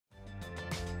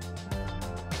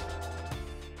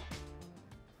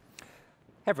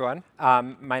Hey everyone,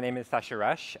 my name is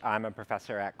Sasha. I'm a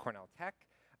professor at Cornell Tech,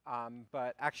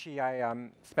 but actually I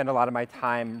spend a lot of my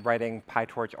time writing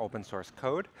PyTorch open source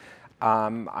code.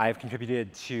 I've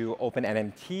contributed to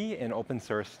OpenNMT, an open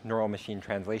source neural machine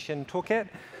translation toolkit,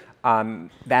 the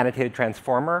annotated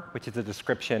transformer, which is a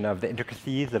description of the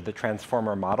intricacies of the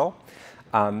transformer model.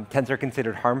 Tensor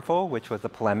considered harmful, which was a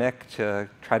polemic to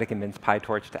try to convince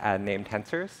PyTorch to add named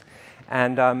tensors.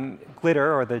 And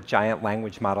Glitter, or the giant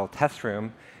language model test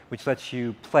room, which lets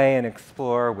you play and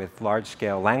explore with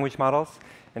large-scale language models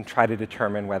and try to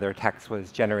determine whether text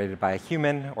was generated by a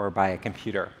human or by a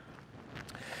computer.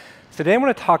 So today I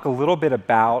want to talk a little bit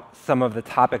about some of the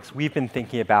topics we've been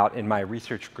thinking about in my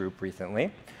research group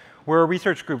recently. We're a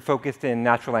research group focused in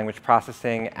natural language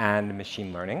processing and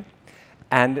machine learning.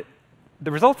 And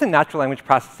the results in natural language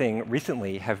processing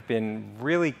recently have been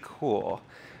really cool.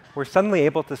 We're suddenly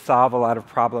able to solve a lot of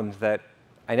problems that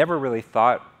I never really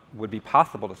thought would be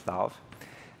possible to solve.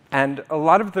 And a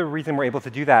lot of the reason we're able to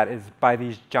do that is by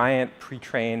these giant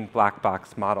pre-trained black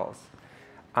box models.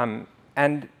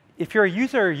 And if you're a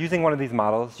user using one of these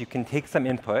models, you can take some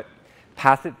input,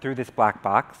 pass it through this black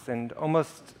box, and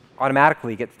almost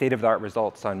automatically get state-of-the-art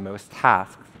results on most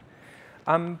tasks.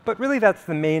 But really, that's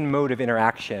the main mode of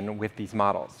interaction with these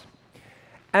models.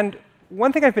 And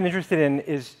one thing I've been interested in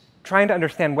is trying to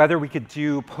understand whether we could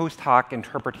do post-hoc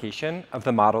interpretation of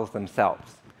the models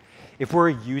themselves. If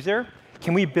we're a user,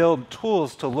 can we build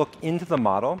tools to look into the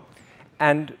model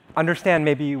and understand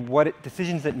maybe what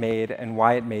decisions it made and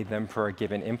why it made them for a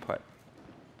given input?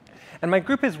 And my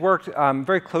group has worked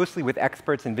very closely with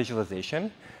experts in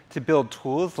visualization to build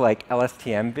tools like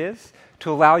LSTM-Viz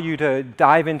to allow you to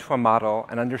dive into a model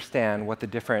and understand what the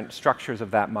different structures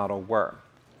of that model were.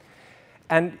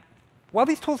 And while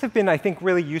these tools have been, I think,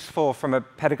 really useful from a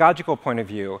pedagogical point of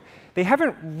view, they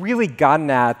haven't really gotten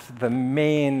at the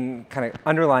main kind of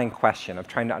underlying question of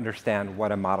trying to understand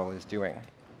what a model is doing.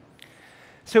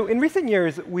 So in recent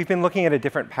years, we've been looking at a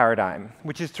different paradigm,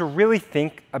 which is to really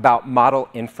think about model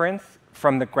inference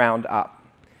from the ground up.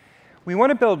 We want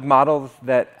to build models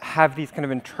that have these kind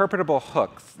of interpretable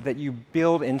hooks that you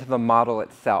build into the model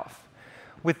itself,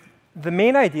 with the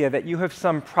main idea that you have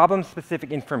some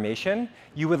problem-specific information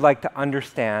you would like to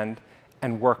understand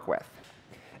and work with.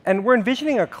 And we're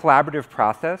envisioning a collaborative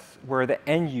process where the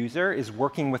end user is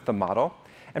working with the model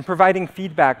and providing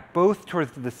feedback both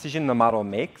towards the decision the model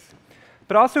makes,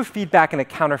 but also feedback in a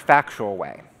counterfactual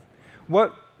way.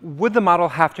 What would the model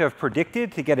have to have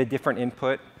predicted to get a different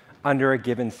input under a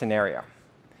given scenario?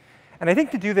 And I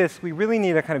think to do this, we really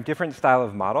need a kind of different style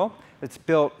of model that's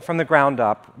built from the ground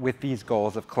up with these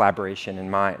goals of collaboration in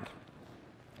mind.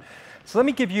 So let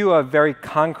me give you a very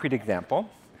concrete example.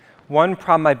 One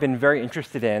problem I've been very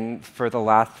interested in for the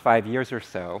last 5 years or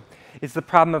so is the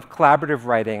problem of collaborative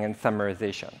writing and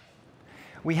summarization.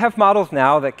 We have models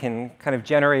now that can kind of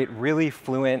generate really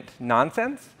fluent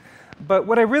nonsense, but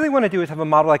what I really want to do is have a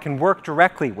model I can work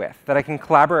directly with, that I can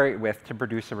collaborate with to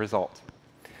produce a result.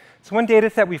 So one data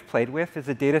set we've played with is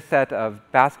a data set of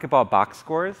basketball box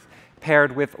scores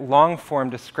paired with long-form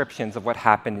descriptions of what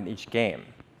happened in each game.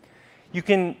 You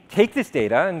can take this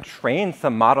data and train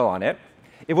some model on it.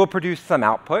 It will produce some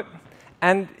output,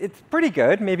 and it's pretty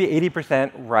good, maybe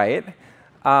 80% right.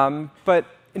 But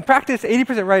in practice,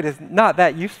 80% right is not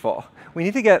that useful. We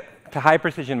need to get to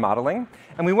high-precision modeling,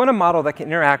 and we want a model that can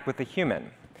interact with a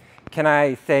human. Can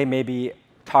I, say, maybe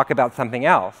talk about something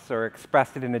else or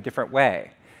express it in a different way?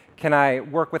 Can I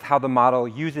work with how the model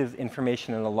uses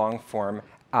information in a long-form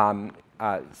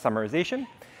summarization?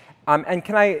 And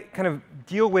can I kind of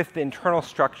deal with the internal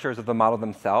structures of the model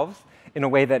themselves in a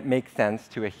way that makes sense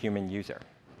to a human user?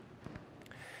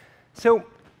 So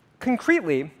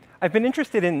concretely, I've been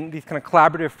interested in these kind of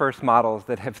collaborative first models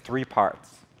that have 3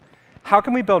 parts. How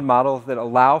can we build models that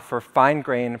allow for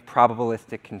fine-grained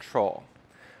probabilistic control?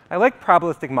 I like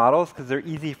probabilistic models because they're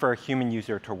easy for a human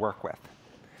user to work with.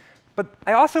 But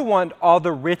I also want all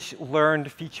the rich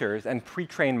learned features and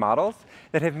pre-trained models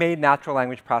that have made natural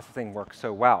language processing work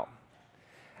so well.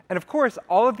 And of course,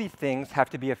 all of these things have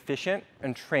to be efficient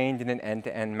and trained in an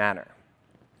end-to-end manner.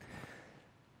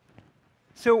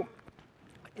 So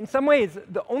in some ways,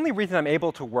 the only reason I'm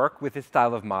able to work with this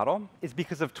style of model is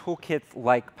because of toolkits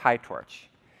like PyTorch.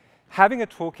 Having a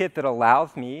toolkit that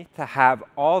allows me to have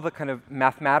all the kind of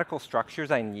mathematical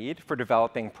structures I need for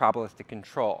developing probabilistic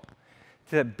control,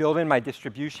 to build in my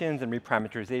distributions and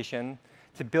reparameterization,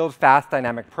 to build fast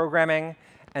dynamic programming,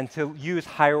 and to use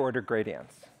higher order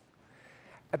gradients.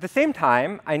 At the same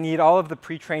time, I need all of the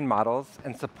pre-trained models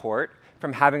and support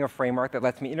from having a framework that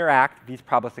lets me interact these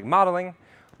probabilistic modeling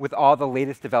with all the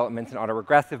latest developments in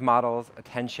autoregressive models,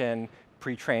 attention,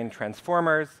 pre-trained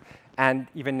transformers, and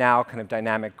even now kind of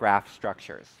dynamic graph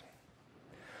structures.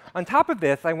 On top of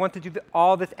this, I want to do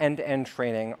all this end-to-end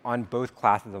training on both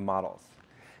classes of models.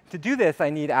 To do this, I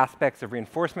need aspects of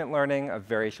reinforcement learning, of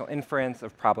variational inference,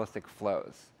 of probabilistic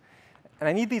flows. And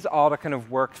I need these all to kind of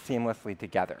work seamlessly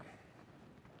together.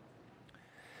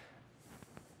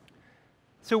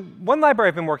 So one library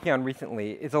I've been working on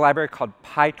recently is a library called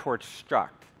PyTorch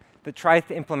struct that tries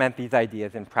to implement these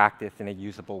ideas in practice in a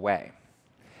usable way.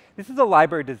 This is a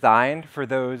library designed for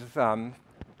those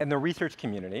in the research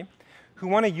community who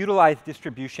want to utilize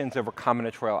distributions over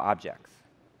combinatorial objects.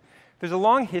 There's a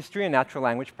long history in natural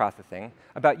language processing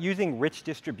about using rich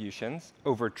distributions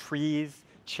over trees,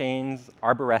 chains,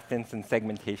 arborescence, and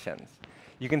segmentations.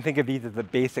 You can think of these as the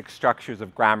basic structures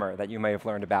of grammar that you may have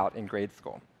learned about in grade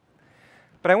school.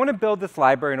 But I want to build this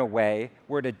library in a way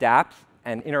where it adapts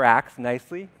and interacts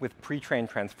nicely with pre-trained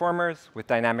transformers, with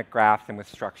dynamic graphs, and with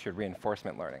structured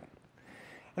reinforcement learning.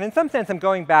 And in some sense, I'm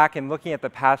going back and looking at the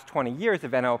past 20 years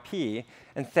of NLP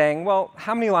and saying, well,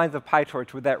 how many lines of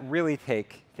PyTorch would that really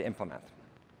take to implement?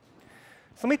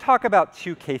 So let me talk about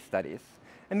two case studies.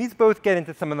 And these both get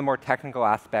into some of the more technical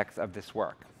aspects of this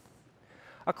work.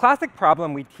 A classic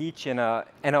problem we teach in an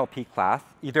NLP class,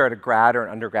 either at a grad or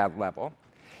an undergrad level,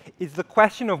 is the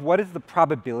question of what is the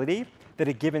probability that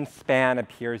a given span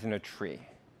appears in a tree.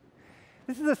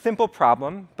 This is a simple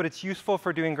problem, but it's useful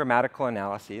for doing grammatical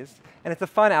analyses, and it's a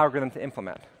fun algorithm to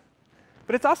implement.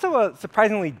 But it's also a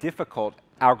surprisingly difficult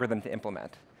algorithm to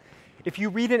implement. If you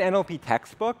read an NLP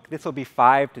textbook, this will be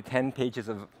 5 to 10 pages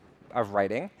of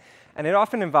writing, and it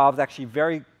often involves actually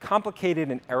very complicated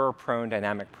and error-prone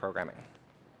dynamic programming.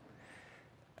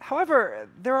 However,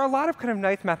 there are a lot of kind of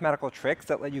nice mathematical tricks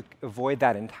that let you avoid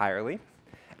that entirely.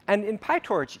 And in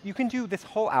PyTorch, you can do this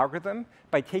whole algorithm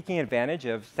by taking advantage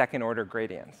of second-order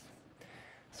gradients.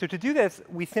 So to do this,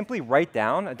 we simply write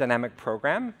down a dynamic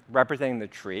program representing the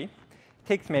tree. It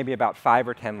takes maybe about 5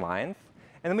 or 10 lines.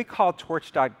 And then we call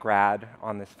torch.grad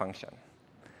on this function.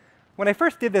 When I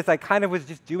first did this, I kind of was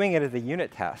just doing it as a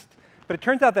unit test. But it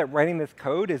turns out that writing this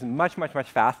code is much, much, much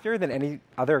faster than any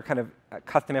other kind of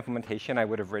custom implementation I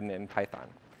would have written in Python.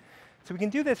 So we can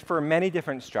do this for many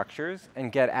different structures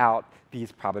and get out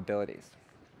these probabilities.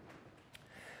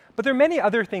 But there are many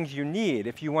other things you need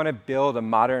if you want to build a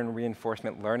modern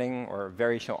reinforcement learning or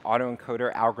variational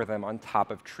autoencoder algorithm on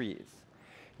top of trees.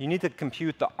 You need to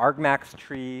compute the argmax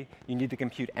tree. You need to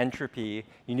compute entropy.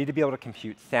 You need to be able to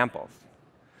compute samples.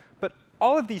 But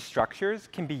all of these structures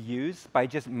can be used by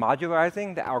just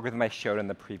modularizing the algorithm I showed in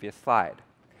the previous slide.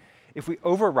 If we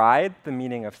override the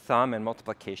meaning of sum and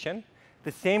multiplication,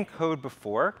 the same code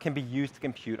before can be used to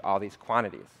compute all these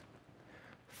quantities.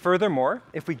 Furthermore,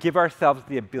 if we give ourselves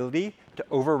the ability to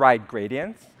override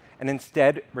gradients and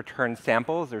instead return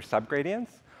samples or subgradients,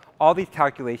 all these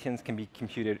calculations can be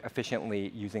computed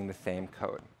efficiently using the same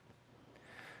code.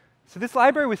 So this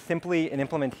library was simply an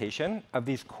implementation of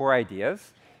these core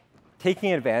ideas,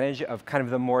 taking advantage of kind of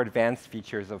the more advanced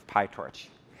features of PyTorch.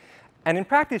 And in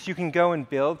practice, you can go and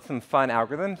build some fun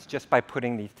algorithms just by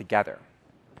putting these together.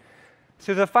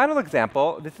 So the final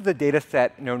example, this is a data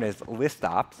set known as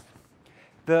LISTOPS.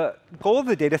 The goal of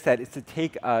the data set is to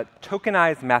take a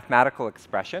tokenized mathematical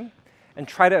expression and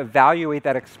try to evaluate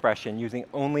that expression using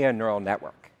only a neural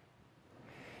network.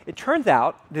 It turns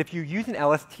out that if you use an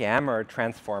LSTM or a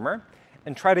transformer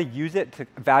and try to use it to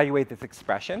evaluate this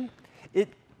expression, it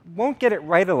won't get it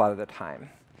right a lot of the time.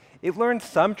 It learns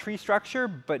some tree structure,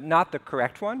 but not the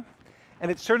correct one.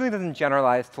 And it certainly doesn't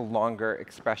generalize to longer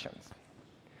expressions.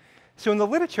 So in the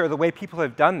literature, the way people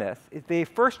have done this is they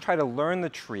first try to learn the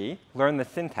tree, learn the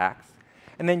syntax,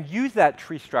 and then use that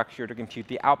tree structure to compute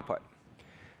the output.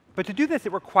 But to do this,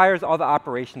 it requires all the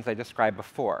operations I described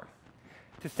before.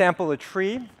 To sample a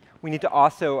tree, we need to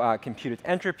also compute its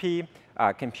entropy,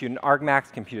 compute an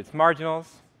argmax, compute its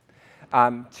marginals.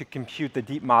 To compute the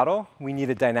deep model, we need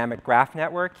a dynamic graph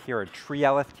network, here a tree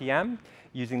LSTM,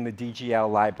 using the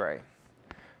DGL library.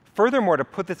 Furthermore, to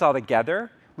put this all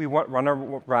together, we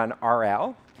run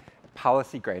RL,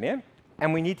 policy gradient,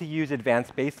 and we need to use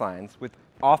advanced baselines, which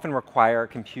often require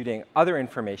computing other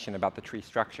information about the tree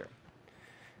structure.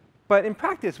 But in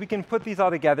practice, we can put these all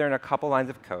together in a couple lines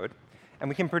of code, and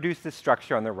we can produce this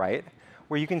structure on the right,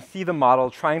 where you can see the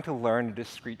model trying to learn a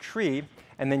discrete tree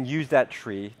and then use that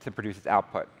tree to produce its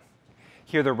output.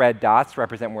 Here, the red dots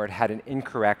represent where it had an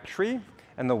incorrect tree,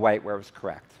 and the white where it was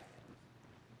correct.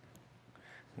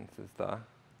 This is the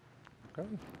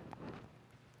code.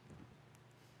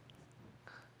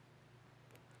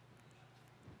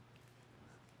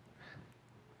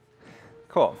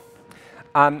 Cool.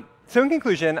 So in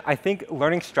conclusion, I think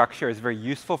learning structure is very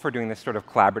useful for doing this sort of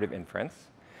collaborative inference.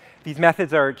 These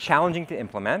methods are challenging to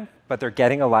implement, but they're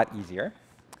getting a lot easier.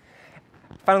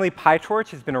 Finally, PyTorch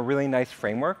has been a really nice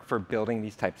framework for building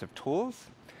these types of tools.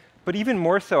 But even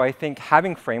more so, I think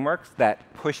having frameworks that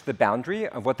push the boundary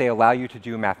of what they allow you to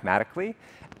do mathematically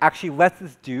actually lets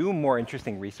us do more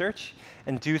interesting research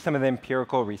and do some of the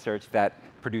empirical research that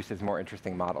produces more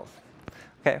interesting models.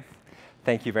 OK,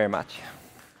 thank you very much.